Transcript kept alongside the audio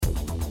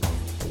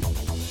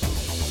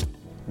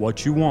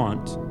what you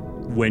want,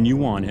 when you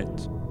want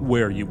it,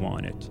 where you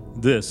want it.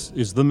 This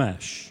is The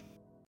Mesh.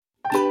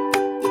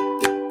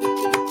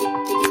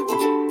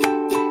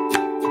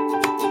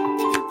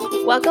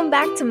 Welcome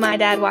back to My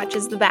Dad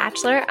Watches The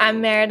Bachelor.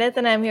 I'm Meredith,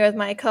 and I'm here with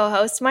my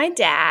co-host, my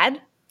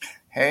dad.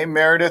 Hey,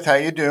 Meredith, how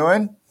you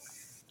doing?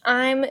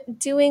 I'm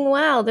doing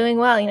well.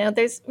 You know,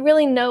 there's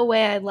really no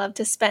way I'd love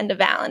to spend a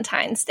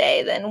Valentine's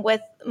Day than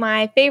with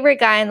my favorite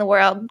guy in the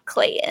world,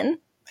 Clayton.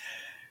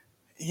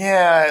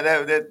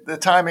 Yeah, the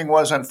timing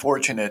was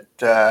unfortunate.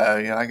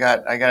 I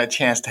got a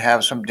chance to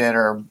have some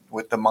dinner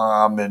with the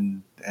mom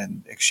and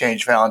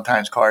exchange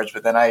Valentine's cards,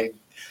 but then I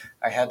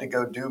had to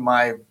go do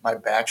my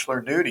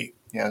bachelor duty.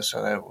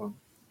 So that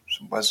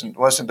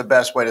wasn't the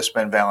best way to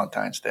spend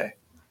Valentine's Day.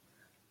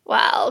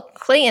 Well,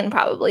 Clayton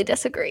probably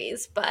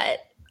disagrees,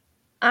 but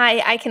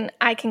I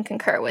can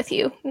concur with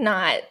you.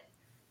 Not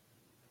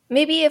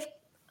maybe if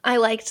I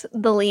liked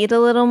the lead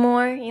a little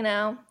more, you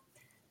know,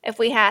 if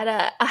we had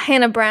a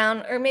Hannah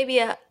Brown or maybe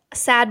a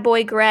sad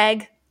boy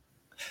Greg.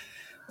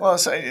 Well,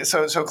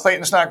 so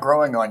Clayton's not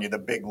growing on you, the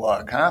big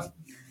lug, huh?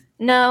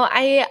 No,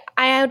 I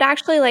would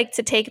actually like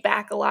to take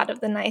back a lot of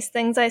the nice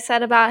things I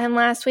said about him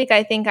last week.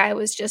 I think I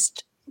was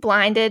just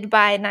blinded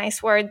by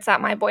nice words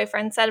that my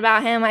boyfriend said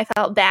about him. I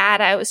felt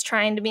bad. I was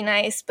trying to be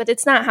nice, but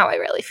it's not how I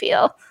really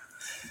feel.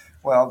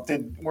 Well,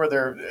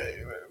 there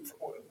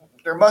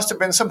must have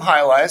been some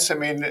highlights. I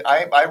mean,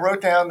 I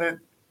wrote down that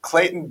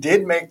Clayton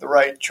did make the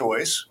right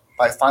choice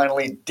by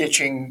finally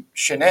ditching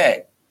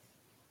Shanae.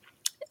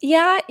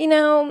 Yeah, you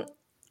know,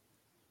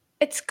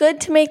 it's good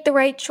to make the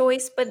right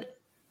choice, but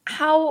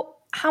how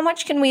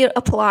much can we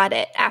applaud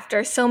it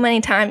after so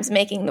many times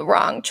making the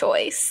wrong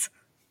choice?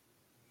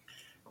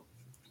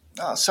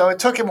 So it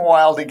took him a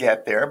while to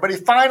get there, but he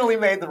finally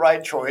made the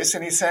right choice,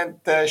 and he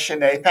sent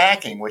Shanae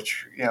packing.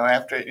 Which,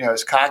 after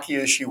as cocky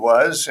as she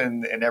was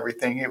and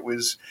everything, it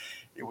was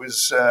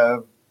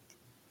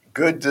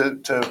good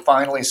to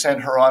finally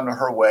send her on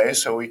her way,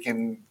 so we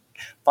can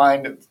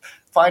find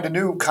a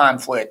new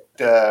conflict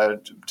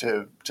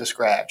to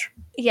scratch.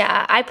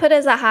 Yeah, I put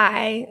as a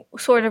high,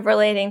 sort of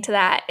relating to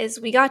that, is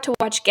we got to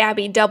watch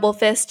Gabby double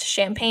fist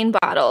champagne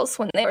bottles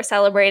when they were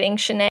celebrating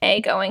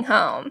Shanae going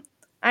home.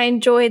 I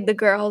enjoyed the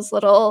girls'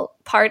 little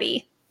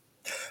party.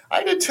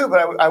 I did too,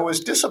 but I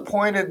was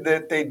disappointed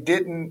that they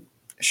didn't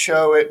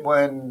show it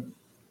when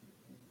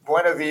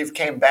Guinevere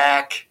came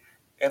back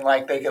and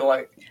they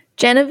could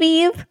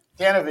Genevieve,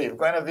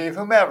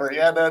 whomever.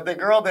 Yeah, the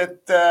girl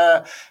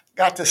that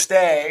got to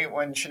stay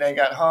when Shanae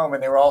got home,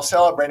 and they were all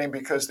celebrating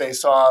because they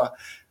saw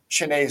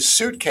Shanae's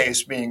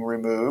suitcase being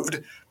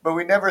removed, but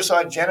we never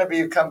saw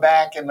Genevieve come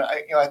back. And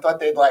I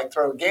thought they'd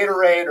throw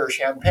Gatorade or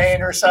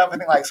champagne or something,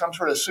 like some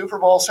sort of Super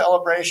Bowl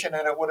celebration,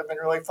 and it would have been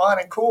really fun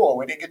and cool.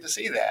 We didn't get to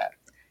see that.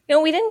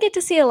 We didn't get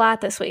to see a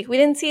lot this week. We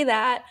didn't see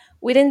that.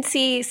 We didn't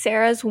see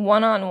Sarah's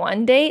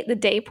one-on-one date. The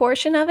day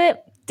portion of it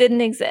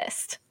didn't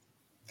exist.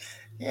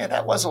 Yeah,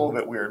 that was a little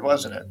bit weird,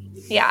 wasn't it?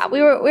 Yeah,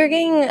 we were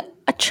getting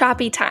a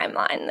choppy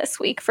timeline this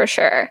week for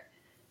sure.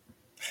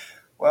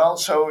 Well,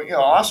 so,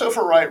 also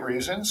for right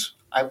reasons,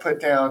 I put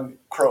down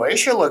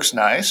Croatia looks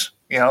nice.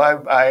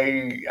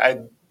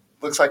 I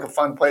looks like a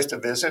fun place to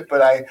visit,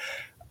 but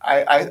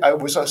I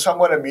was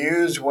somewhat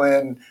amused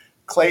when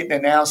Clayton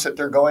announced that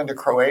they're going to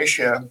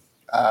Croatia.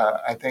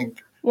 I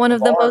think one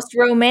of the most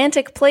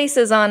romantic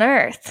places on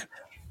earth.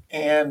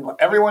 And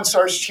everyone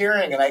starts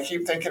cheering, and I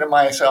keep thinking to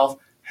myself,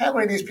 how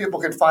many of these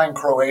people could find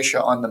Croatia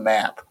on the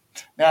map?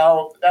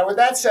 Now with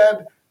that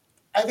said,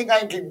 I think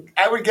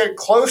I would get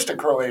close to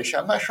Croatia.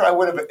 I'm not sure I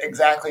would have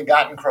exactly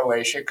gotten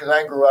Croatia because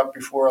I grew up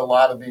before a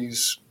lot of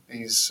these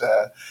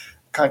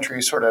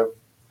countries sort of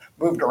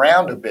moved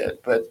around a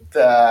bit. But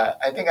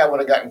I think I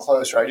would have gotten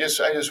closer. I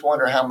just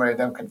wonder how many of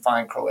them can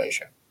find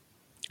Croatia.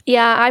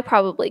 Yeah, I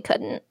probably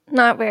couldn't.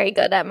 Not very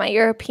good at my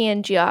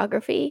European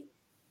geography.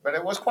 But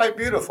it was quite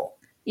beautiful.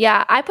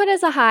 Yeah, I put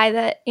as a high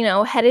that,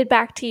 headed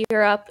back to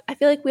Europe. I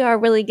feel like we are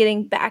really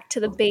getting back to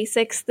the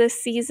basics this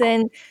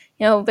season.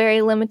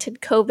 Very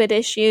limited COVID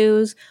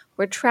issues.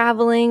 We're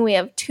traveling. We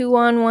have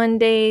 2-on-1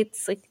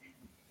 dates.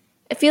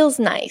 It feels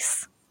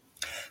nice.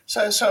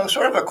 So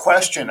sort of a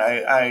question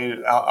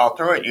I'll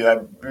throw at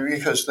you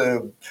because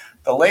the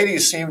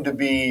ladies seem to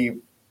be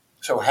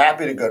so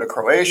happy to go to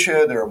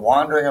Croatia. They're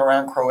wandering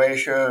around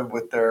Croatia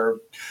with their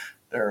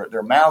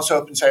mouths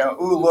open, saying,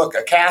 "Ooh, look,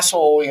 a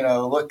castle!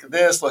 Look at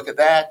this, look at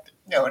that."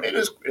 And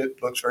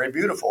it looks very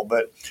beautiful.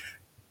 But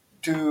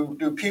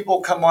do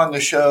people come on the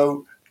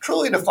show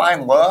truly to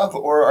find love,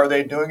 or are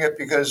they doing it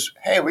because,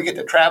 hey, we get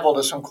to travel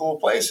to some cool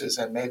places,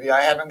 and maybe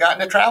I haven't gotten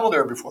to travel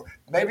there before.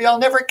 Maybe I'll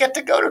never get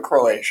to go to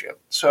Croatia.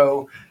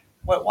 So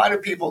why do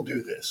people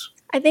do this?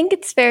 I think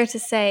it's fair to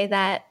say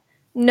that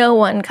no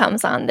one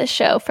comes on this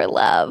show for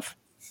love.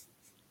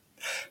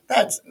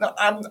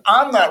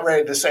 I'm not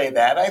ready to say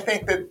that. I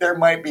think that there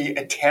might be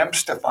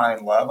attempts to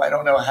find love. I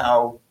don't know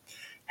how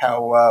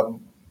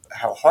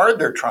hard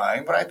they're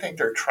trying, but I think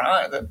they're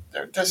trying.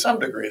 To some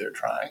degree, they're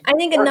trying. I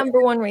think a number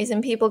one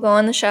reason people go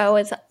on the show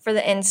is for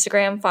the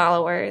Instagram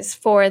followers,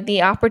 for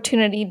the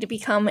opportunity to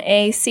become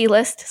a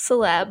C-list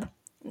celeb.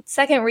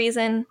 Second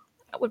reason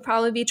would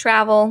probably be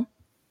travel.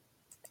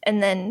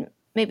 And then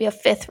maybe a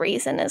fifth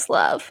reason is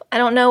love. I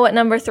don't know what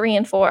number 3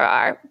 and 4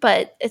 are,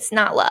 but it's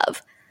not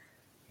love.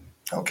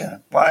 Okay.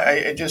 Well,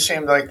 it just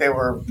seemed like they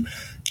were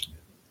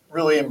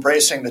really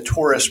embracing the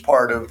tourist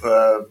part of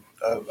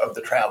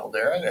the travel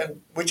there,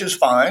 and which is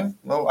fine.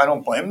 Well, I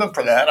don't blame them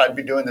for that. I'd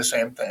be doing the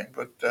same thing.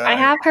 But I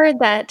have heard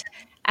that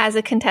as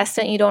a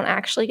contestant, you don't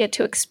actually get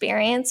to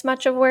experience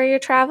much of where you're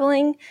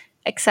traveling,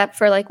 except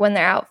for like when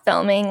they're out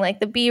filming, like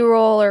the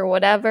B-roll or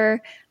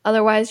whatever.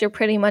 Otherwise, you're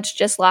pretty much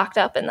just locked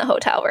up in the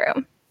hotel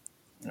room.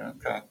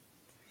 Okay.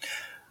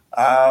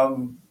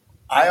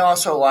 I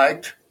also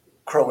liked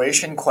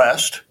Croatian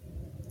Quest,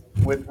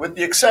 with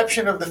the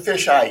exception of the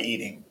fisheye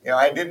eating.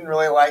 I didn't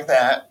really like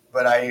that,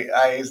 but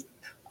I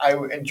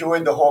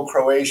enjoyed the whole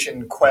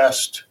Croatian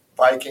Quest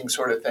Viking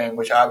sort of thing,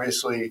 which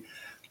obviously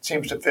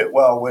seems to fit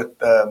well with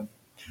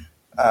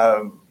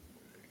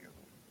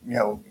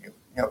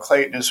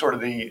Clayton is sort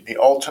of the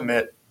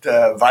ultimate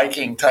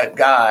Viking type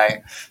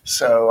guy.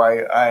 So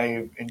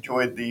I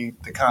enjoyed the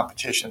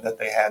competition that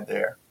they had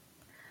there.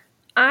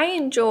 I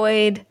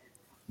enjoyed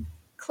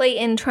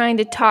Clayton trying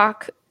to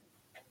talk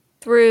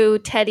through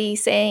Teddy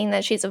saying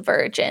that she's a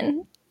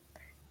virgin.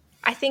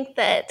 I think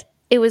that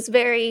it was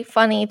very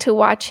funny to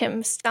watch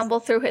him stumble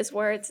through his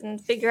words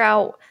and figure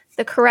out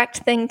the correct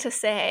thing to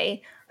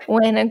say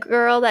when a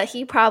girl that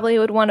he probably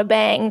would want to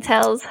bang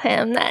tells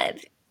him that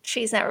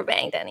she's never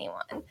banged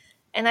anyone.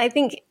 And I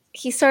think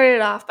he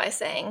started off by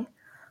saying,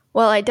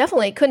 well, I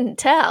definitely couldn't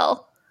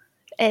tell.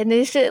 And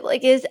I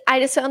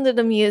just found it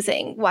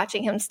amusing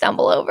watching him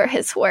stumble over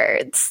his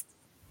words.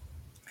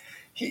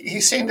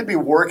 He seemed to be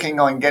working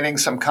on getting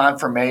some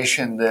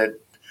confirmation that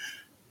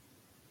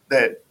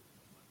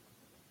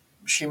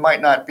she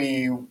might not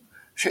be.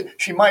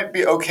 She might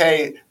be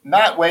okay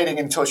not waiting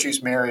until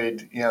she's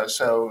married.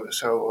 So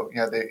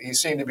he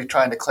seemed to be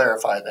trying to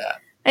clarify that.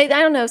 I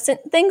don't know.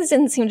 Things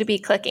didn't seem to be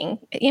clicking.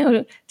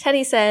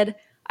 Teddy said,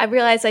 I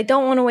realized I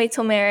don't want to wait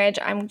till marriage.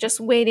 I'm just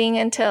waiting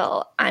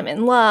until I'm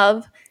in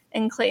love.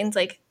 And Clayton's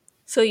like,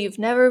 so you've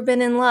never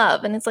been in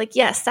love? And it's like,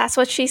 yes, that's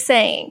what she's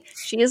saying.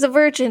 She is a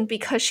virgin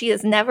because she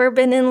has never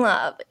been in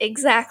love.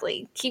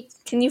 Exactly.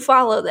 Can you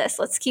follow this?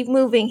 Let's keep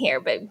moving here,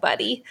 big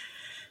buddy.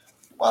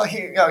 Well,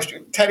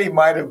 Teddy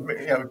might have.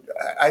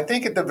 I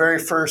think at the very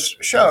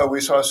first show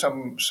we saw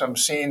some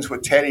scenes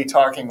with Teddy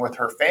talking with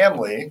her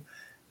family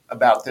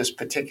about this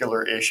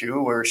particular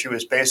issue, where she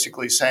was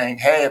basically saying,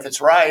 "Hey, if it's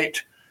right,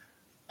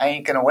 I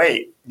ain't gonna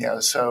wait."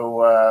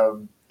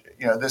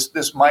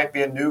 This might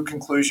be a new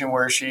conclusion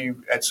where she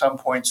at some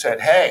point said,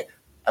 "Hey,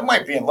 I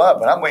might be in love,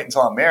 but I'm waiting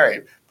until I'm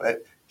married."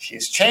 But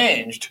she's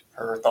changed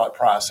her thought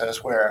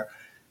process where,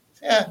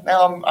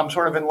 now I'm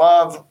sort of in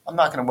love. I'm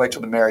not going to wait till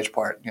the marriage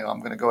part. I'm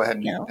going to go ahead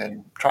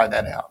and try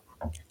that out.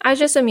 I was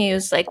just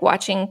amused,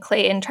 watching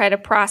Clayton try to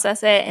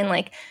process it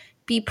and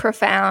be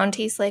profound.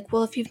 He's like,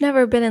 well, if you've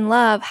never been in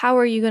love, how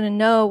are you going to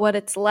know what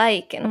it's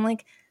like? And I'm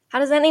like, how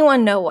does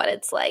anyone know what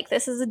it's like?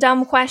 This is a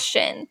dumb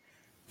question.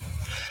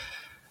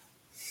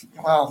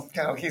 Well,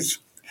 he's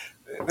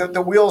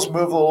the wheels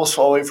move a little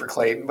slowly for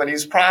Clayton, but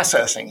he's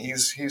processing.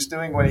 He's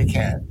doing what he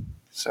can.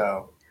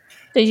 So,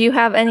 did you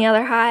have any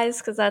other highs?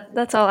 Because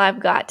that's all I've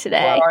got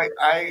today. Well,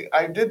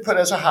 I did put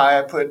as a high.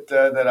 I put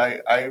that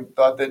I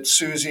thought that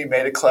Susie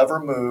made a clever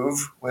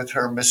move with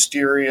her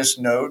mysterious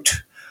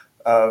note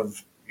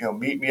of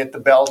meet me at the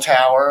bell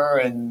tower,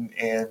 and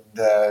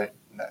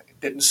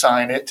didn't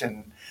sign it,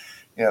 and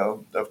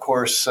of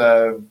course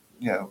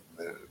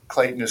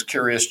Clayton is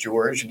Curious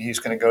George, and he's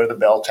going to go to the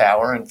bell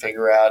tower and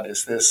figure out,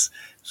 is this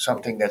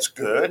something that's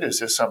good? Is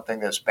this something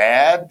that's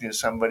bad?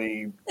 Is this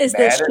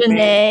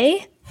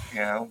Shanae?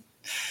 Is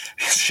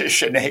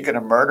Shanae going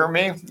to murder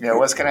me?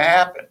 What's going to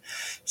happen?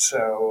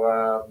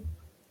 So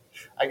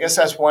I guess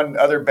that's one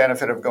other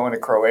benefit of going to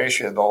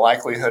Croatia, the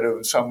likelihood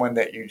of someone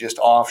that you just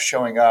off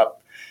showing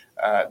up.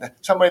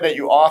 Somebody that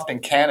you off in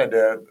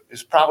Canada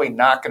is probably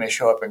not going to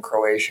show up in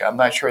Croatia. I'm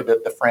not sure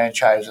that the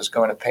franchise is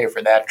going to pay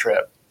for that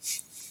trip.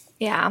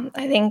 Yeah,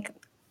 I think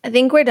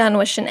we're done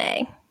with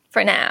Shanae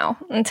for now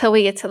until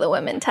we get to the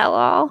women tell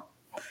all.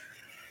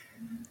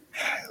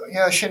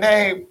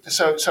 Shanae.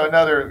 So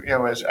another,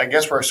 as I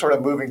guess we're sort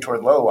of moving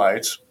toward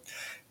lowlights.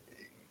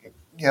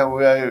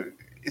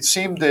 It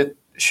seemed that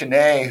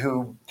Shanae,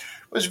 who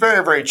was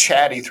very, very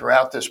chatty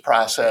throughout this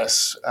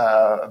process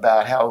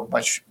about how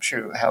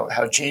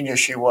genius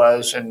she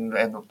was and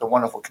the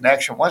wonderful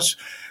connection. Once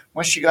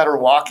she got her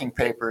walking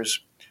papers,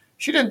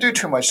 she didn't do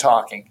too much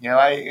talking.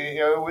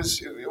 It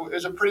was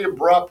a pretty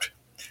abrupt.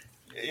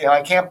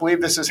 I can't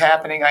believe this is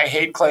happening. I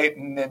hate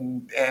Clayton,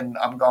 and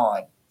I'm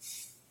gone.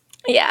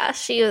 Yeah,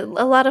 she a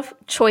lot of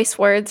choice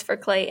words for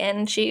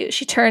Clayton. She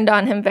turned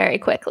on him very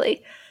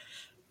quickly.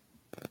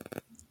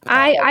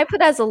 I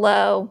put as a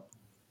low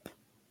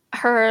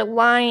her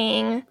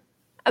lying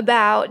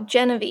about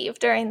Genevieve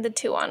during the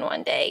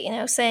 2-on-1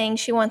 day. Saying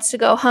she wants to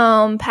go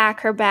home,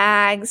 pack her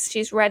bags,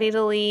 she's ready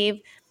to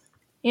leave.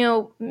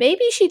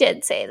 Maybe she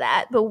did say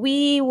that, but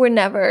we were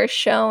never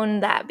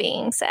shown that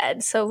being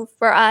said. So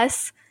for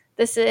us,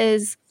 this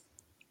is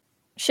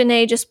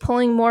Shanae just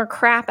pulling more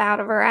crap out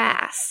of her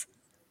ass.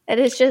 It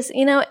is just,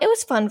 it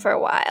was fun for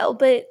a while,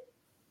 but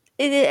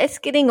it's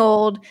getting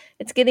old.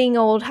 It's getting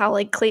old how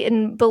like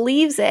Clayton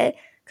believes it.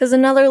 Because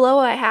another low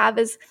I have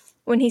is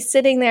when he's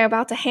sitting there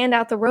about to hand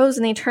out the rose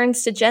and he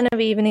turns to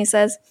Genevieve and he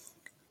says,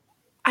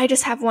 I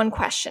just have one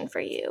question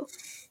for you.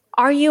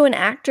 Are you an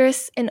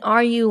actress and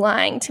are you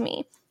lying to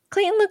me?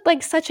 Clayton looked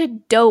like such a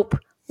dope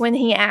when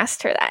he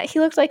asked her that. He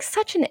looked like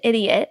such an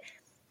idiot.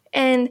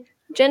 And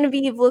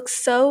Genevieve looks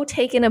so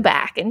taken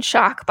aback and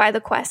shocked by the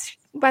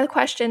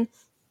question.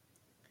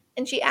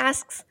 And she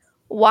asks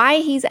why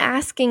he's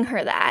asking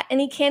her that. And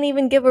he can't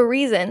even give a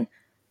reason.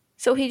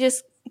 So he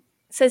just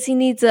says he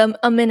needs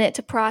a minute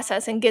to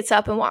process and gets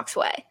up and walks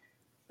away.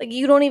 Like,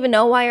 you don't even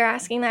know why you're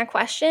asking that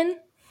question?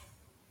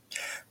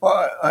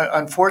 Well,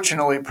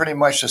 unfortunately, pretty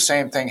much the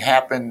same thing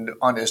happened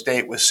on his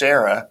date with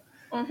Sarah,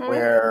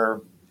 where,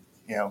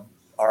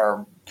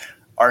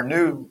 our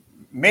new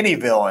mini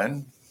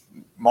villain,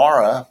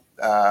 Mara,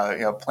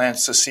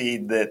 plants the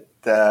seed that,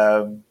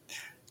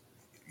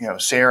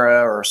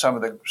 Sarah or some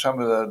of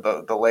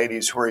the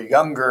ladies who are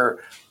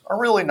younger are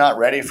really not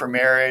ready for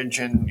marriage.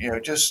 And,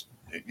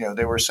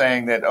 they were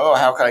saying that, oh,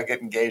 how could I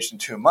get engaged in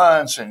 2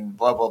 months and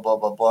blah, blah, blah,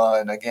 blah, blah.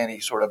 And again, he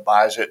sort of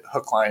buys it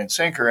hook, line, and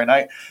sinker. And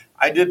I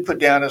did put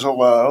down as a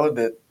low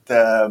that,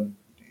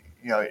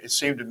 it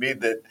seemed to me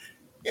that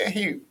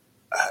he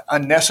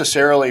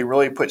unnecessarily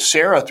really put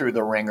Sarah through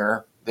the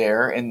ringer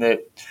there, and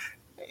that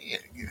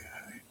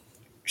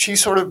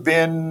she's sort of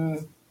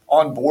been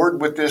on board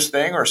with this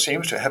thing, or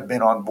seems to have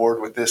been on board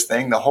with this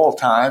thing the whole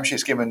time.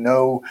 She's given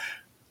no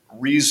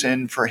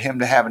reason for him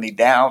to have any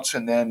doubts.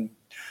 And then,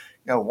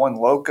 one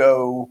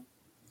loco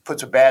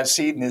puts a bad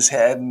seed in his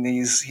head, and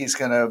he's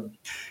going to,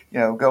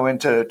 go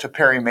into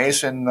Perry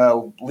Mason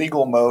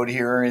legal mode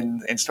here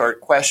and start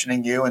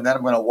questioning you. And then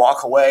I'm going to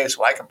walk away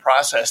so I can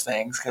process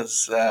things,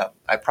 because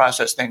I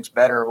process things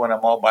better when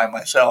I'm all by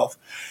myself.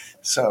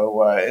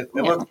 So it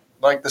looked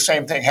like the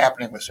same thing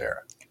happening with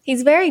Sarah.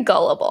 He's very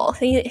gullible.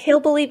 He'll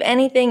believe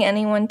anything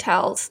anyone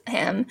tells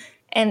him.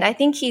 And I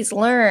think he's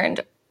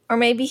learned, or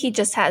maybe he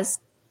just has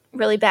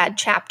really bad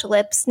chapped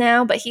lips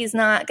now, but he's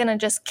not going to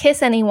just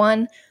kiss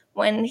anyone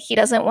when he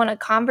doesn't want to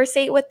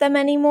conversate with them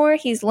anymore.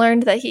 He's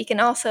learned that he can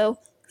also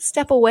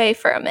step away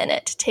for a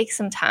minute to take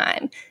some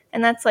time.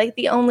 And that's like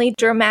the only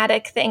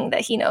dramatic thing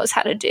that he knows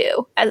how to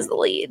do as the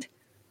lead.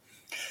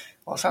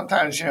 Well,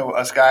 sometimes,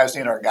 us guys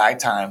need our guy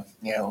time,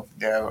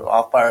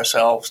 off by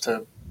ourselves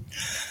to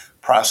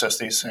process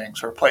these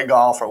things, or play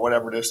golf, or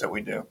whatever it is that we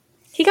do.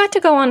 He got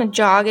to go on a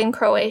jog in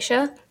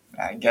Croatia.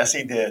 I guess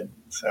he did.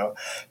 So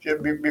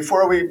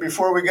before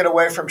we get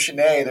away from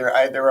Shanae,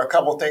 there were a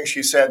couple things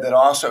she said that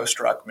also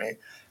struck me.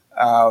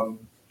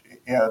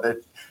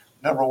 That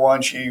number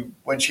one,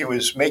 when she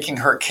was making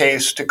her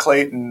case to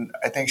Clayton,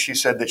 I think she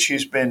said that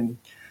she's been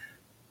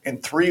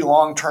in 3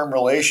 long-term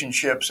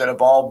relationships that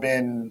have all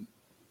been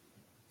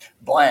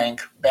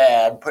blank,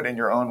 bad, put in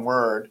your own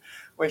word,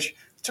 which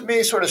to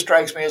me sort of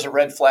strikes me as a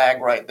red flag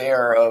right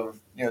there of,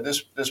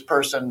 this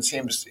person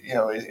seems,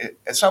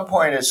 at some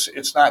point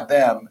it's not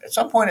them. At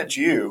some point it's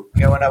you,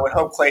 and I would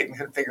hope Clayton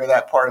could figure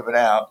that part of it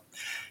out.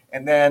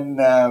 And then,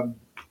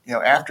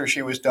 after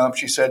she was dumped,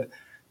 she said,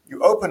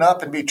 you open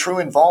up and be true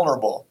and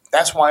vulnerable.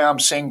 That's why I'm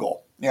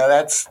single.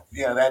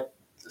 That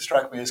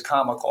struck me as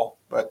comical,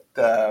 but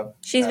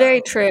she's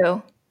very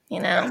true.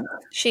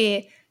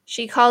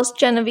 She calls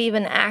Genevieve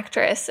an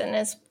actress and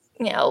is,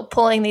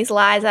 pulling these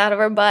lies out of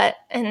her butt.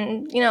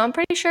 And, I'm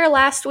pretty sure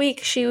last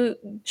week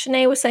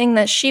Shanae was saying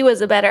that she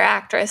was a better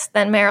actress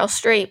than Meryl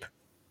Streep.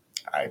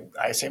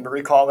 I seem to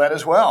recall that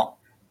as well.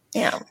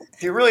 Yeah.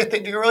 Do you really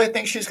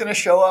think she's going to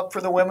show up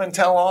for the women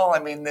tell all? I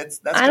mean,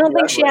 I don't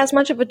think she has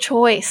much of a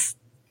choice.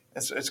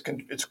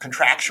 It's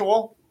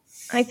contractual.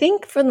 I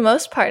think for the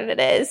most part it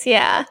is.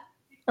 Yeah.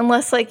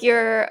 Unless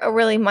you're a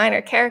really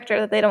minor character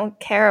that they don't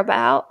care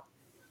about.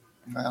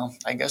 Well,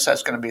 I guess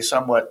that's going to be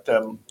somewhat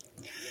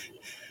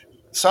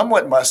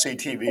must-see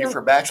TV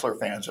for Bachelor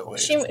fans, at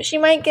least. She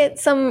might get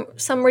some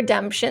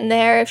redemption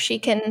there if she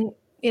can,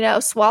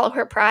 swallow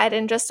her pride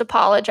and just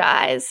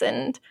apologize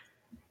and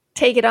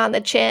take it on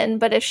the chin.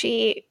 But if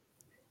she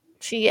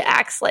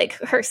acts like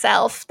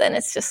herself, then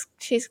it's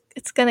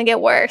going to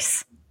get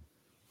worse.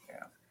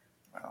 Yeah.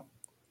 Well,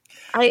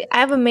 I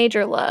have a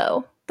major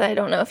low that I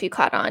don't know if you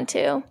caught on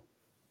to.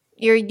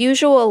 Your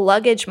usual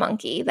luggage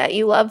monkey that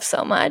you love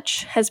so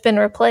much has been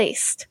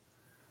replaced.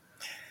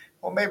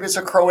 Well, maybe it's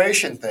a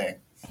Croatian thing.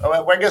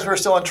 Oh, I guess we're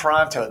still in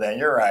Toronto then.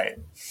 You're right.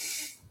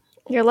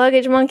 Your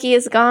luggage monkey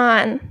is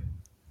gone.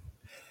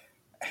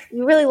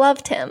 You really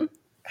loved him.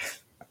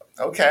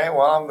 Okay,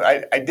 well,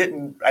 I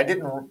didn't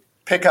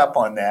pick up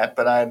on that,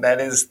 but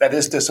that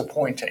is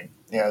disappointing.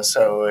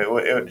 So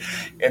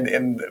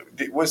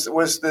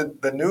was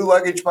the new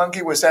luggage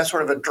monkey, was that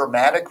sort of a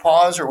dramatic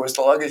pause, or was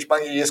the luggage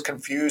monkey just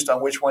confused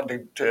on which one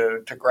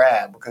to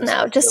grab?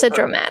 No, just a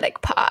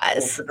dramatic pause.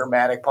 Just a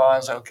dramatic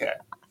pause. Okay.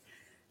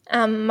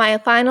 My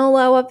final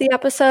low of the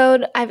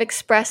episode, I've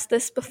expressed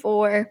this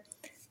before.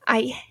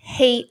 I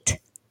hate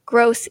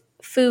gross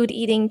food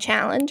eating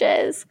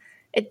challenges.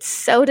 It's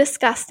so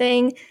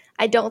disgusting.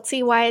 I don't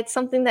see why it's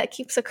something that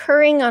keeps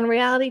occurring on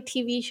reality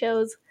TV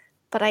shows,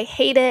 but I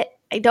hate it.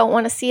 I don't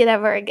want to see it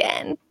ever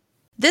again.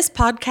 This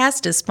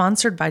podcast is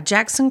sponsored by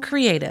Jackson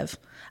Creative,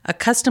 a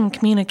custom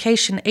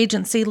communication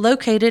agency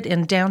located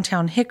in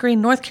downtown Hickory,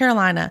 North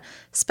Carolina,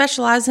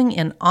 specializing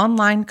in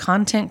online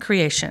content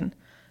creation.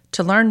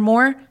 To learn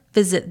more,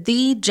 visit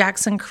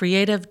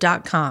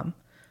thejacksoncreative.com.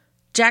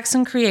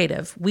 Jackson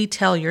Creative, we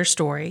tell your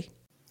story.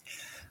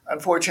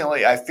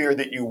 Unfortunately, I fear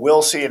that you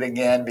will see it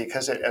again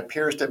because it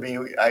appears to be.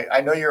 I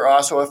know you're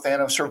also a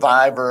fan of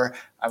Survivor.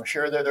 I'm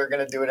sure that they're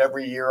going to do it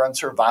every year on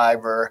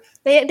Survivor.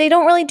 They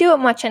don't really do it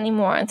much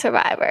anymore on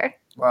Survivor.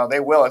 Well, they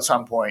will at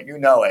some point. You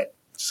know it.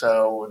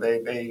 So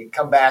they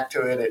come back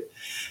to it.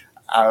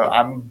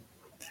 I'm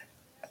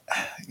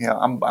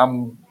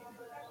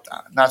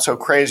not so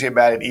crazy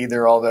about it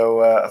either, although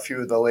a few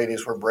of the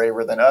ladies were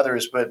braver than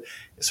others. But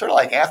it's sort of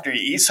like after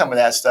you eat some of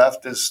that stuff,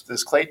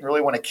 does Clayton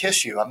really want to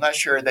kiss you? I'm not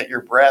sure that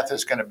your breath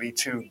is going to be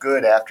too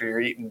good after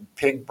you're eating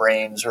pig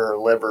brains or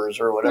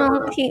livers or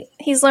whatever. Well,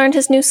 he's learned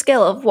his new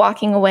skill of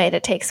walking away to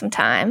take some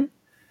time.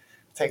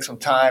 Take some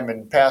time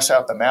and pass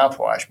out the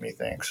mouthwash,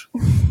 methinks.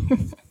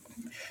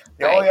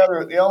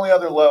 The only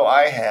other low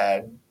I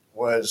had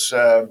was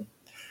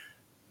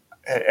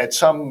at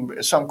some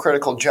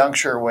critical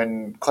juncture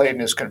when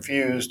Clayton is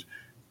confused,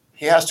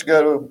 he has to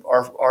go to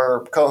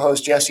our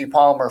co-host Jesse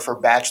Palmer for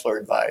bachelor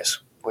advice,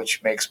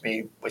 which makes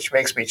me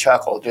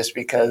chuckle just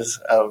because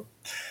of,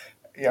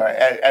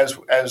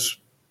 as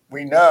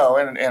we know,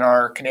 and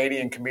our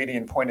Canadian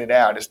comedian pointed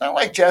out, it's not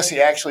like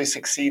Jesse actually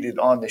succeeded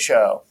on the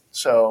show.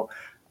 So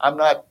I'm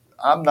not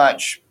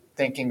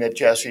thinking that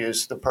Jesse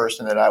is the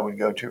person that I would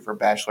go to for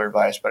bachelor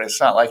advice, but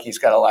it's not like he's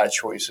got a lot of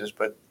choices.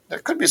 But there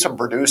could be some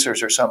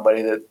producers or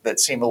somebody that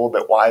seem a little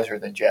bit wiser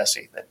than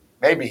Jesse that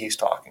maybe he's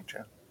talking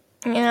to.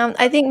 Yeah,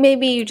 I think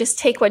maybe you just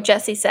take what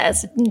Jesse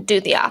says and do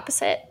the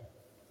opposite.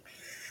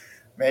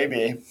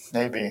 Maybe.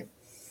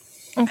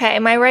 Okay,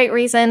 my right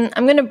reason,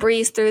 I'm going to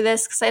breeze through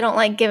this because I don't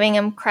like giving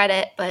him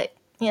credit, but,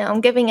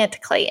 I'm giving it to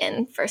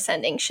Clayton for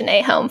sending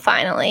Shanae home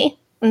finally.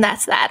 And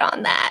that's that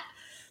on that.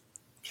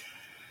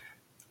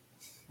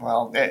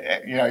 Well,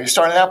 you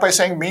started out by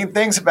saying mean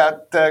things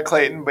about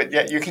Clayton, but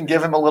yet you can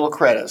give him a little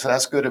credit, so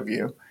that's good of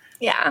you.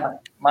 Yeah.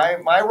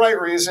 My right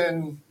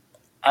reason,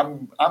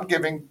 I'm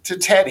giving to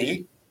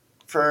Teddy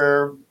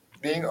for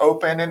being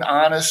open and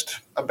honest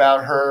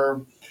about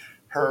her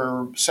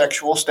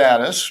sexual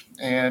status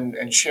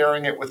and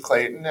sharing it with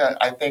Clayton.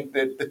 I think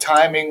that the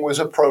timing was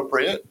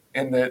appropriate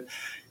in that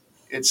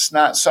it's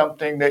not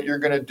something that you're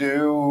going to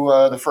do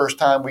the first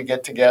time we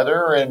get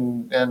together,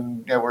 and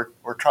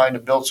we're trying to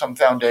build some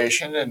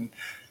foundation. And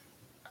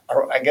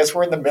I guess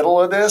we're in the middle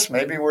of this.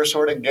 Maybe we're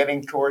sort of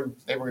getting toward.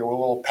 Maybe we're a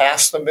little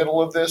past the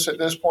middle of this at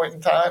this point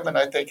in time. And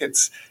I think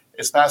it's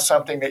not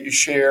something that you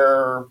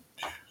share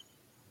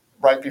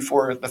right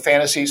before the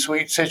fantasy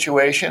suite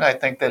situation. I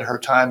think that her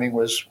timing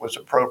was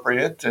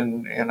appropriate,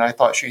 and I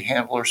thought she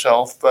handled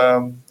herself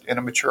in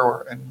a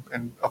mature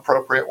and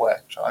appropriate way.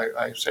 So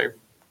I say,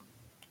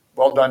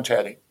 well done,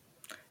 Teddy.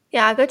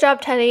 Yeah, good job,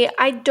 Teddy.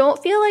 I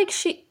don't feel like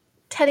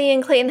Teddy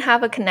and Clayton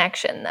have a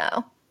connection,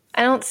 though.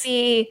 I don't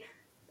see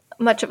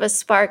much of a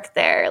spark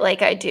there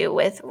like I do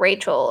with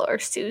Rachel or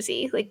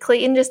Susie. Like,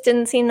 Clayton just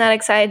didn't seem that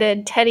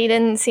excited. Teddy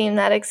didn't seem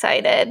that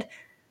excited.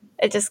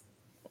 I don't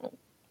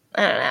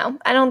know.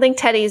 I don't think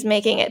Teddy's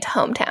making it to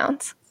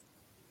hometowns.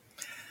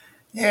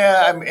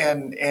 Yeah,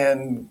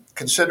 and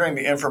considering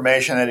the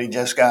information that he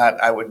just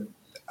got,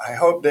 I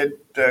hope that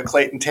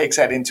Clayton takes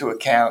that into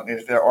account.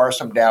 If there are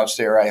some doubts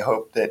there, I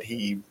hope that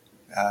he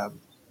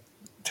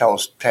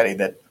tells Teddy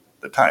that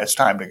it's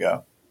time to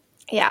go.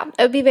 Yeah,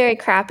 it would be very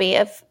crappy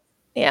if,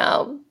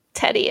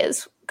 Teddy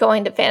is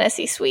going to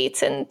fantasy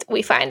suites and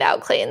we find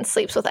out Clayton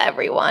sleeps with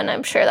everyone.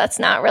 I'm sure that's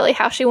not really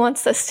how she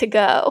wants this to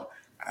go.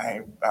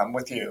 I'm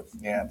with you.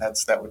 Yeah,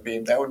 that would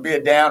be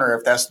a downer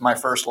if that's my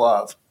first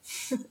love.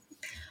 All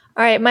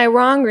right, my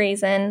wrong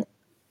reason.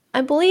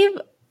 I believe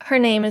her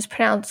name is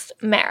pronounced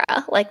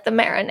Mara, like the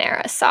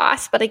marinara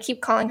sauce, but I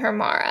keep calling her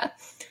Mara.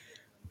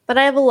 But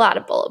I have a lot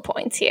of bullet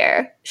points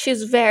here. She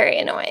was very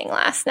annoying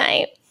last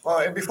night. Well,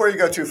 and before you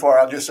go too far,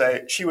 I'll just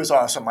say she was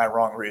also my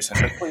wrong reason.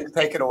 But please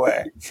take it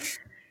away.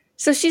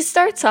 So she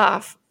starts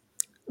off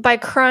by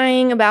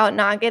crying about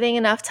not getting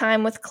enough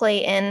time with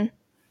Clayton.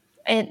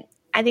 And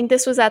I think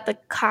this was at the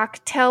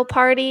cocktail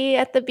party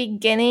at the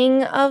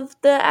beginning of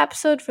the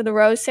episode for the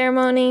rose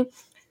ceremony.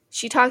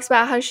 She talks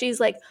about how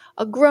she's like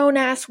a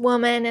grown-ass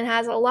woman and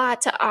has a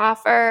lot to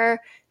offer,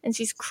 and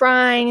she's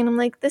crying. And I'm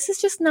like, this is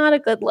just not a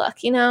good look,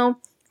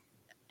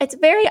 It's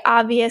very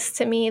obvious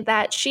to me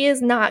that she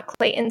is not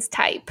Clayton's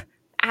type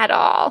at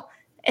all.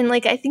 And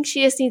I think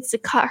she just needs to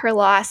cut her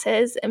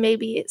losses and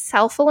maybe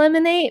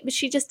self-eliminate, but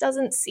she just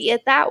doesn't see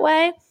it that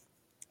way.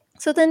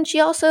 So then she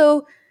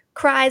also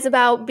cries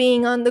about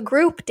being on the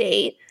group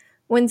date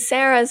when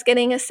Sarah's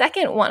getting a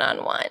second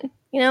one-on-one.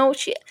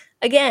 She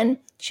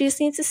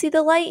just needs to see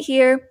the light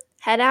here.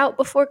 Head out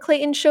before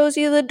Clayton shows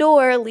you the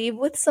door. Leave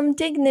with some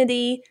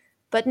dignity.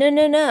 But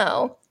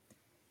no.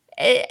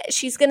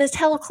 She's going to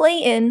tell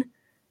Clayton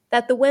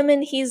that the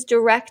women he's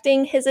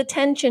directing his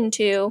attention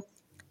to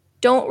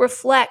don't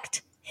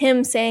reflect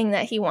him saying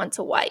that he wants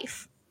a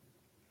wife.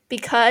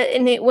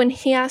 When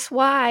he asks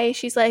why,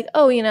 she's like,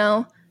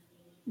 oh,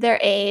 their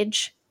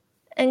age.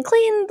 And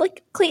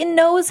Clayton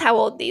knows how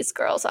old these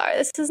girls are.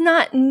 This is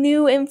not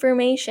new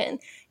information.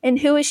 And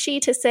who is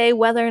she to say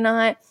whether or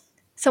not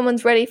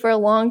someone's ready for a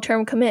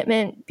long-term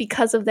commitment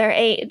because of their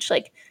age?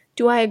 Like,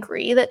 do I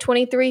agree that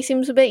 23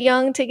 seems a bit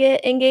young to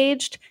get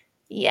engaged?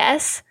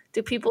 Yes.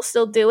 Do people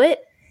still do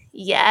it?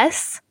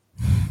 Yes.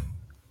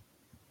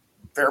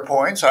 Fair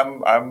points.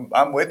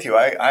 I'm with you.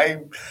 I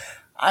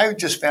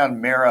just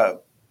found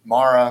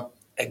Mara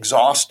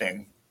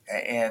exhausting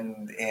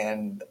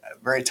and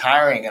very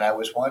tiring, and I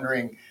was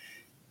wondering,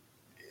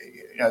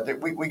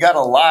 we got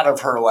a lot of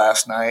her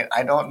last night.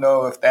 I don't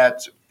know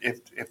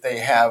if they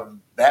have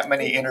that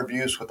many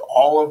interviews with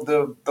all of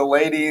the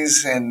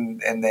ladies,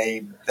 and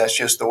that's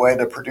just the way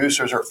the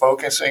producers are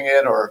focusing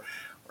it, or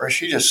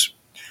she's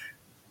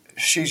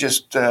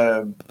just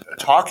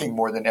talking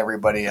more than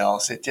everybody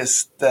else. It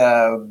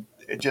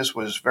just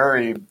was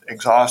very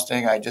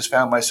exhausting. I just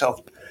found myself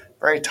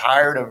very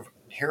tired of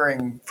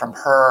hearing from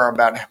her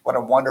about what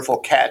a wonderful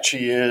cat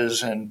she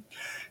is, and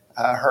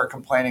her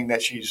complaining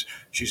that she's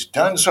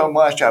done so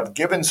much, I've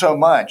given so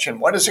much,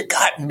 and what has it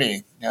gotten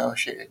me?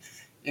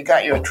 You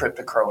got you a trip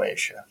to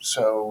Croatia,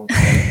 so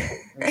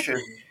you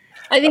should.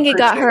 I think it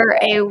got her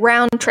a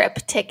round trip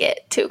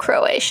ticket to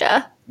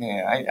Croatia.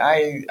 Yeah,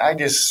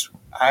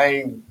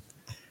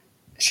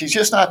 she's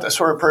just not the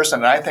sort of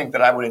person that I think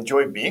that I would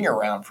enjoy being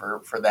around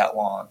for that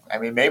long. I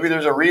mean, maybe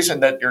there's a reason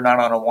that you're not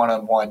on a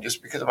one-on-one.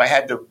 Just because if I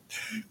had to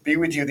be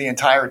with you the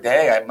entire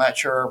day, I'm not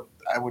sure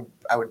I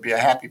would be a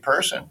happy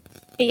person.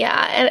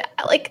 Yeah, and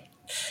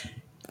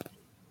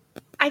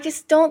I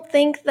just don't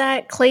think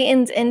that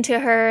Clayton's into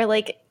her.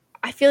 Like,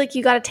 I feel like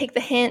you got to take the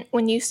hint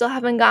when you still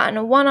haven't gotten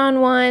a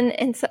one-on-one,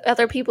 and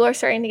other people are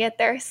starting to get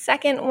their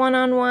second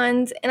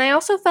one-on-ones. And I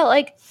also felt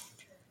like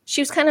she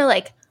was kind of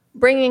like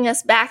bringing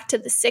us back to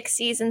the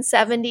 60s and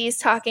 70s,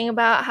 talking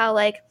about how,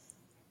 like,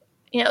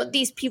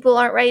 these people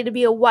aren't ready to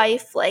be a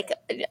wife. Like,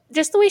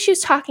 just the way she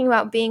was talking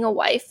about being a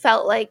wife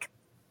felt like,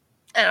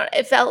 I don't know,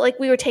 it felt like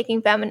we were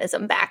taking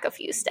feminism back a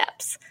few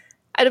steps.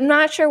 I'm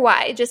not sure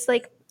why. I just,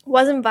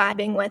 wasn't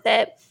vibing with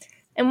it.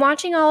 And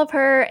watching all of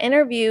her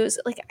interviews,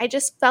 I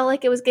just felt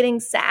like it was getting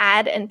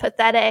sad and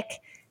pathetic.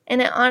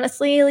 And it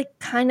honestly,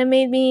 kind of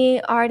made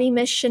me already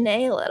miss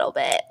Shanae a little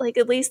bit.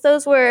 At least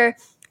those were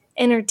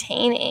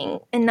entertaining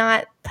and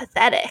not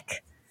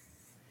pathetic.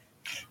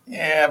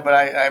 Yeah, but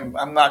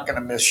I'm not going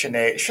to miss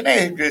Shanae.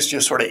 Shanae is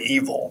just sort of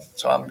evil,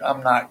 so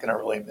I'm not going to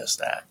really miss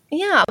that.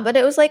 Yeah, but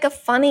it was a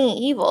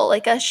funny evil,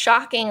 a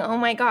shocking, oh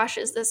my gosh,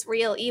 is this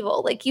real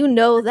evil?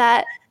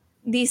 That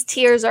these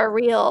tears are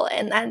real,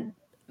 and then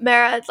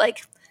Mara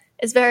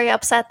is very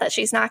upset that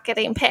she's not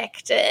getting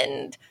picked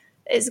and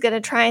is going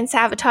to try and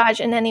sabotage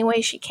in any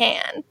way she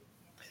can.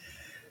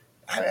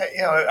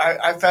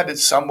 I found it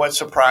somewhat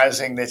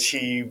surprising that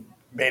she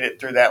made it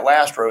through that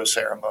last rose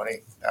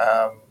ceremony.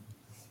 And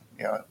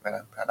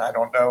I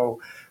don't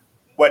know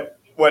what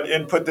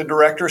input the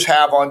directors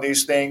have on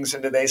these things,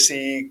 and do they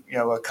see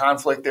a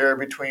conflict there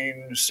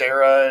between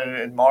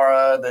Sarah and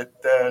Mara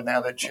that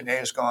now that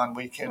Shanae is gone,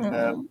 we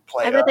can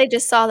play. I bet they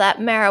just saw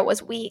that Mara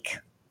was weak,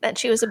 that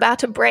she was about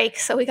to break,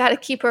 so we got to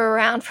keep her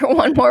around for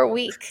one more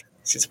week.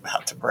 She's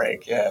about to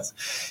break,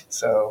 yes.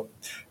 So,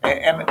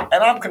 and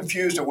I'm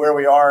confused at where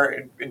we are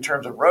in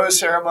terms of rose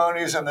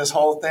ceremonies and this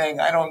whole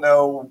thing. I don't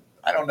know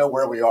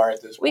where we are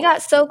at this point. We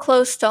got so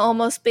close to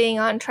almost being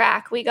on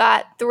track. We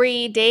got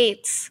 3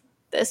 dates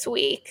this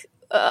week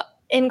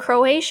in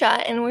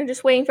Croatia, and we're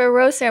just waiting for a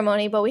rose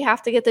ceremony, but we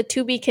have to get the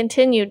to be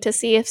continued to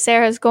see if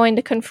Sarah's going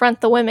to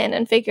confront the women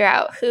and figure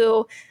out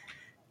who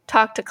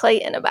talked to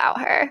Clayton about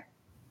her.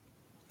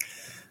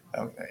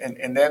 Okay.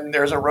 And then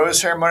there's a rose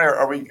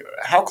ceremony.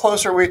 How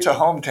close are we to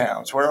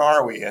hometowns? Where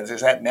are we?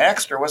 Is that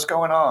next, or what's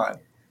going on?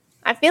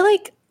 I feel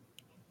like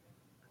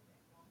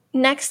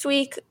next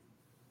week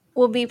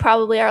will be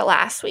probably our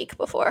last week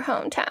before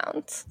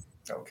hometowns.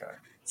 Okay.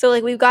 So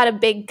we've got a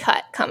big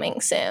cut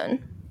coming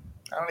soon.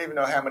 I don't even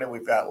know how many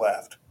we've got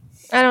left.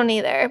 I don't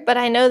either, but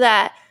I know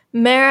that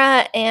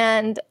Mara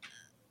and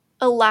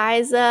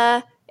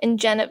Eliza and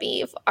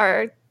Genevieve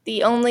are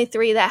the only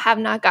 3 that have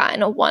not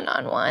gotten a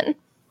one-on-one,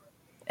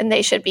 and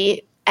they should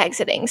be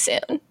exiting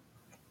soon.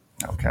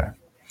 Okay.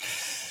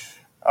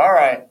 All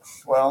right.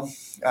 Well,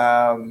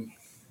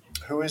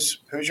 who's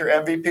your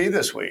MVP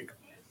this week?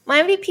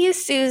 My MVP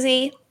is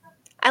Susie.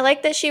 I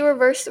like that she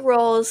reversed the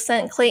roles,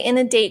 sent Clayton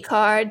a date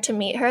card to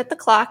meet her at the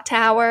clock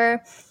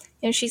tower.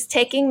 She's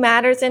taking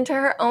matters into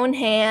her own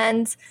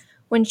hands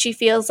when she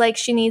feels like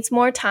she needs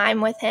more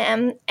time with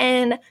him.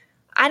 And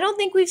I don't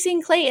think we've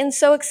seen Clayton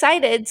so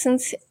excited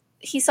since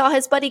he saw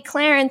his buddy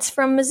Clarence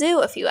from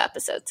Mizzou a few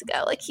episodes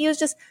ago. He was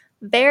just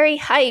very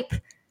hype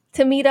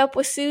to meet up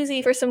with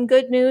Susie for some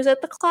good news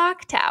at the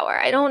clock tower.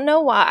 I don't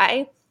know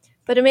why,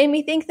 but it made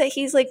me think that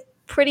he's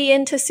pretty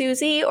into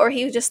Susie, or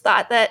he just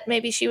thought that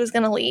maybe she was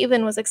going to leave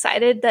and was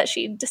excited that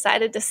she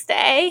decided to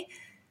stay.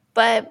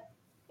 But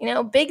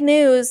big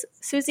news.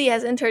 Susie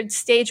has entered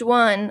stage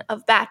 1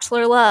 of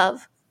Bachelor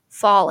Love,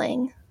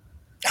 falling.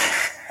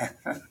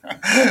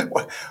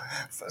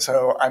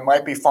 So I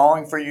might be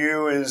falling for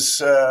you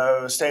is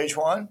stage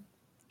 1?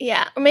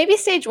 Yeah, or maybe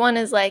stage 1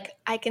 is like,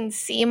 I can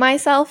see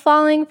myself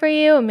falling for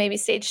you, and maybe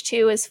stage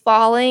 2 is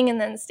falling, and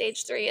then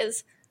stage 3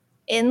 is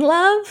in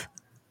love.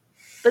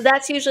 But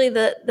that's usually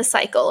the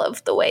cycle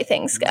of the way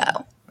things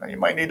go. You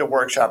might need to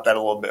workshop that a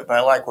little bit, but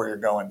I like where you're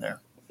going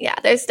there. Yeah,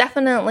 there's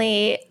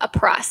definitely a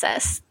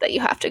process that you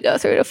have to go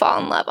through to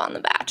fall in love on The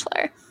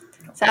Bachelor.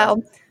 Okay.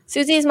 So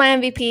Susie is my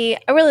MVP.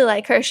 I really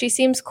like her. She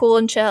seems cool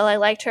and chill. I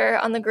liked her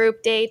on the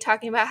group date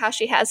talking about how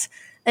she has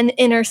an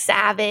inner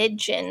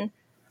savage, and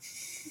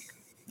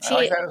I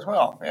like that as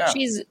well. Yeah.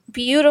 She's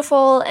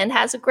beautiful and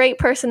has a great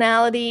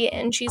personality,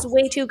 and she's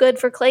way too good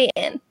for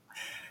Clayton.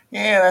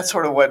 Yeah, that's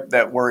sort of what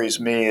that worries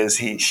me is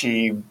I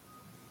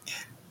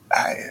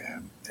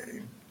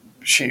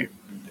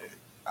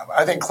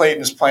think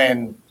Clayton's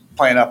playing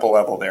up a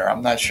level there.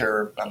 I'm not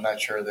sure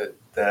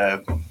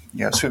that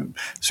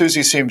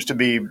Susie seems to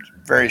be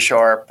very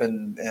sharp,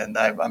 and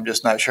I'm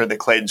just not sure that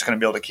Clayton's going to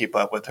be able to keep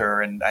up with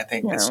her. And I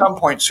think at some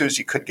point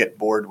Susie could get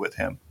bored with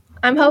him.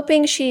 I'm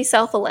hoping she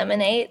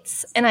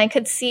self-eliminates, and I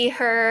could see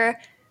her.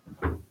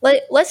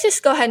 Let's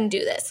just go ahead and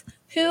do this.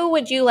 Who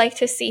would you like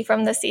to see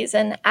from the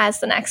season as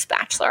the next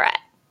Bachelorette?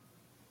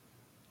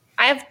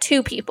 I have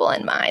 2 people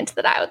in mind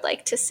that I would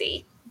like to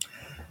see.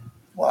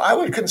 Well, I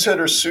would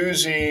consider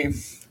Susie,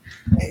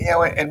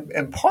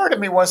 and part of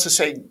me wants to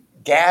say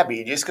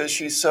Gabby just because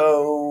she's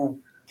so...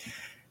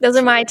 Those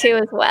are my 2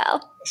 as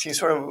well. She's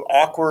sort of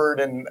awkward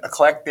and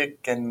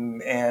eclectic,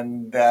 and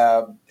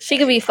she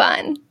could be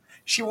fun.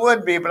 She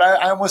would be, but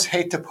I almost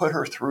hate to put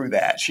her through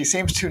that. She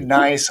seems too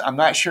nice. I'm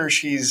not sure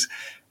she's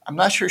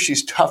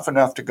tough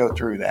enough to go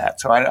through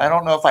that. So I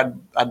don't know if I'd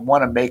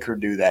want to make her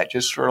do that.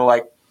 Just sort of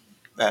like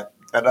that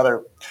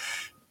other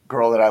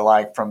girl that I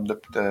like from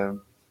the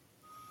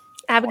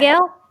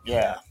Abigail?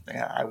 Yeah,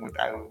 I would.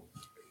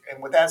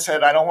 And with that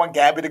said, I don't want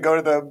Gabby to go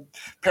to the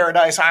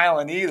Paradise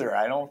Island either.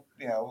 I don't,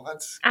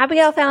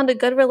 Abigail found a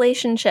good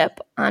relationship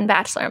on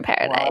Bachelor in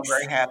Paradise. Well, I'm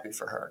very happy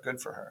for her.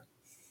 Good for her.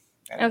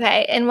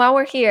 Okay, and while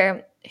we're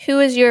here, who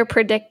is your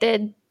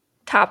predicted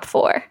top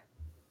 4?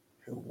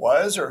 Who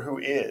was or who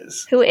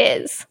is? Who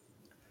is?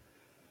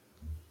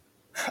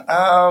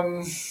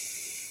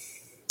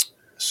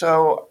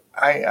 So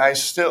I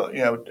still,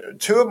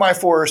 2 of my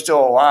 4 are still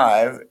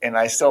alive, and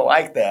I still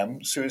like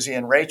them, Susie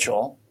and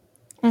Rachel.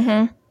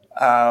 Mm-hmm.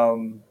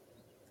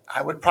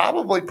 I would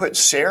probably put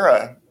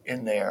Sarah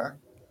in there.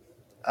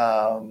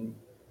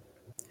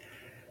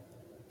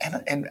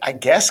 And I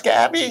guess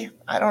Gabby.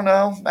 I don't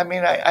know. I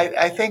mean,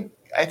 I think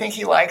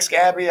he likes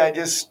Gabby. I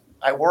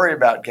worry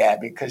about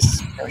Gabby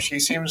because she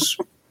seems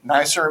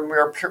nicer and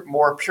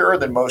more pure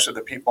than most of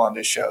the people on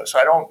this show. So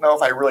I don't know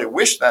if I really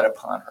wish that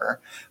upon her,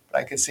 but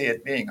I could see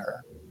it being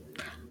her.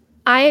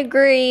 I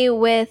agree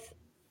with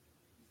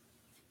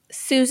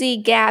Susie,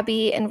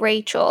 Gabby, and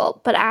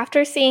Rachel, but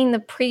after seeing the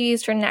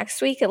previews for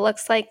next week, it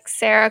looks like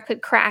Sarah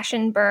could crash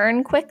and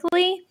burn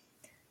quickly.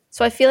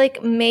 So I feel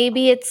like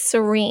maybe it's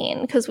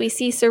Serene, because we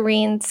see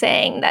Serene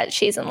saying that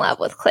she's in love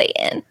with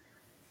Clayton.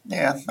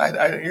 Yeah,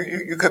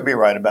 you could be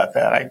right about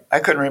that. I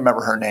couldn't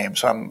remember her name,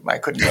 so I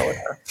couldn't go with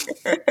her.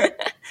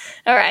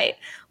 All right.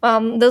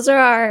 Well, those are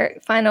our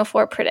final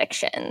 4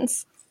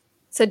 predictions.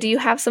 So do you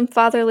have some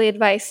fatherly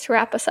advice to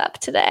wrap us up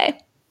today?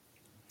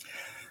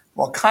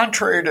 Well,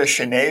 contrary to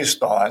Shanae's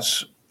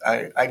thoughts,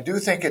 I do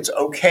think it's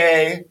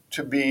okay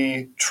to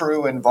be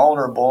true and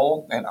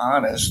vulnerable and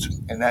honest,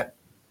 and that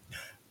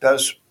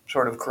does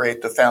sort of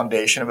create the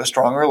foundation of a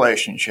strong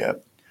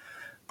relationship.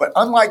 But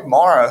unlike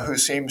Mara, who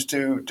seems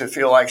to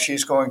feel like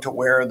she's going to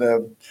wear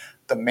the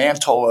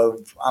mantle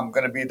of I'm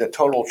going to be the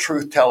total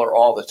truth teller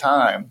all the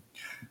time,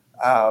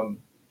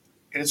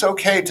 it's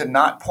okay to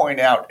not point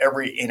out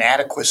every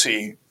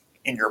inadequacy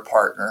in your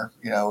partner.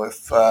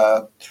 If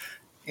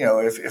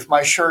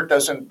my shirt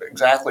doesn't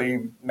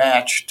exactly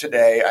match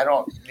today, I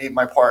don't need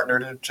my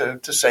partner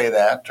to say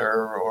that,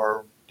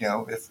 or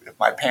if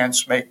my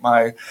pants make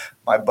my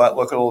butt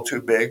look a little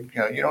too big,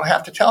 you don't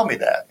have to tell me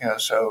that.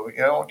 So you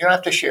don't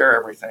have to share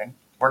everything.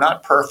 We're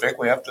not perfect.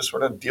 We have to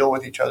sort of deal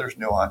with each other's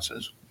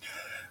nuances.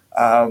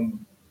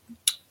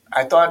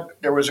 I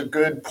thought there was a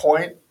good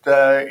point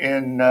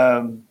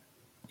in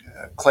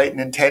Clayton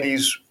and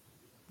Teddy's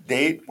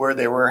date where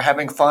they were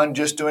having fun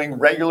just doing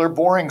regular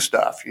boring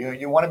stuff.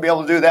 You want to be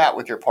able to do that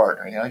with your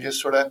partner,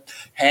 just sort of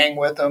hang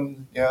with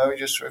them,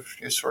 just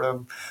sort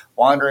of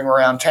wandering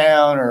around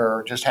town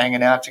or just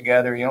hanging out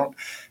together.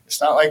 It's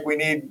not like we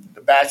need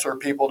the Bachelor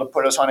people to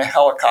put us on a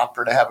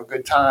helicopter to have a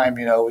good time.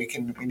 We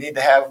need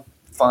to have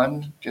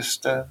fun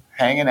just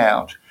hanging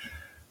out.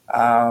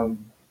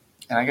 And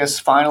I guess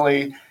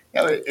finally,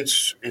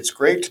 it's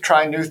great to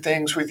try new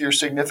things with your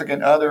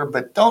significant other,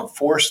 but don't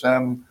force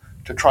them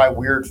to try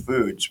weird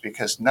foods,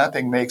 because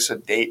nothing makes a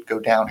date go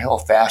downhill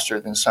faster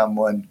than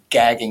someone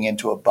gagging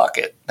into a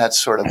bucket.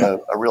 That's sort of a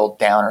real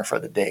downer for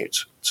the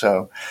dates.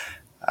 So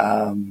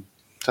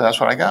that's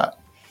what I got.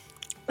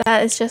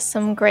 That is just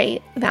some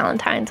great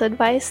Valentine's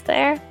advice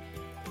there.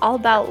 All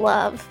about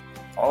love.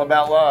 All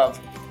about love.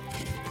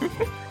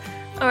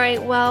 All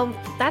right, well,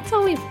 that's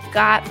all we've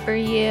got for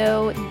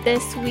you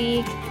this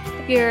week.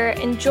 If you're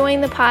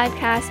enjoying the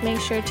podcast, make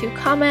sure to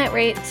comment,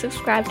 rate,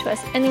 subscribe to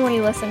us anywhere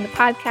you listen to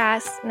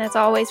podcasts. And as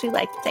always, we'd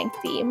like to thank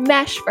The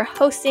Mesh for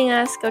hosting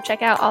us. Go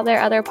check out all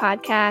their other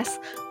podcasts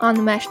on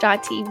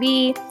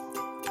themesh.tv.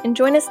 And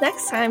join us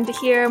next time to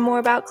hear more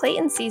about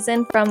Clayton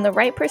season from the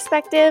right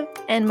perspective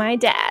and my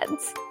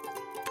dad's.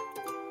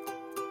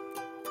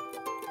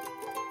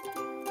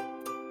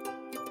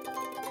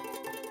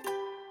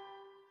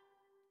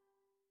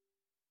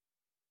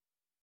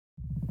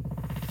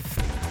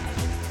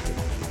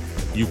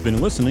 You've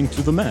been listening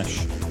to The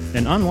Mesh,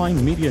 an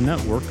online media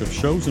network of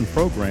shows and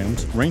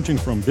programs ranging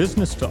from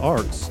business to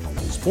arts,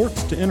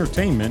 sports to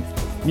entertainment,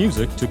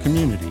 music to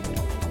community.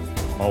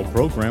 All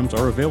programs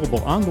are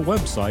available on the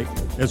website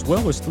as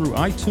well as through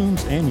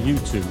iTunes and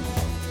YouTube.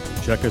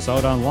 Check us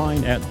out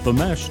online at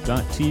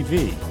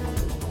themesh.tv.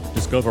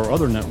 Discover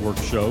other network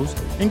shows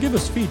and give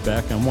us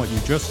feedback on what you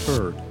just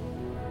heard.